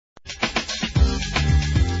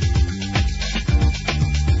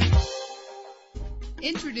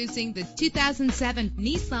Introducing the 2007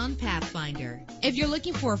 Nissan Pathfinder. If you're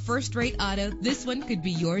looking for a first-rate auto, this one could be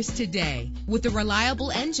yours today. With a reliable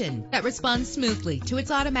engine that responds smoothly to its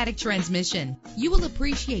automatic transmission, you will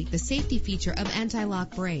appreciate the safety feature of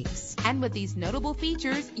anti-lock brakes. And with these notable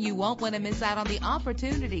features, you won't want to miss out on the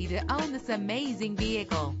opportunity to own this amazing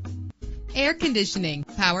vehicle. Air conditioning,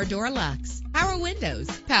 power door locks, power windows,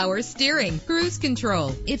 power steering, cruise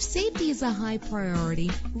control. If safety is a high priority,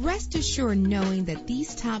 rest assured knowing that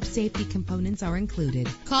these top safety components are included.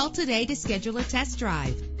 Call today to schedule a test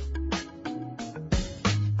drive.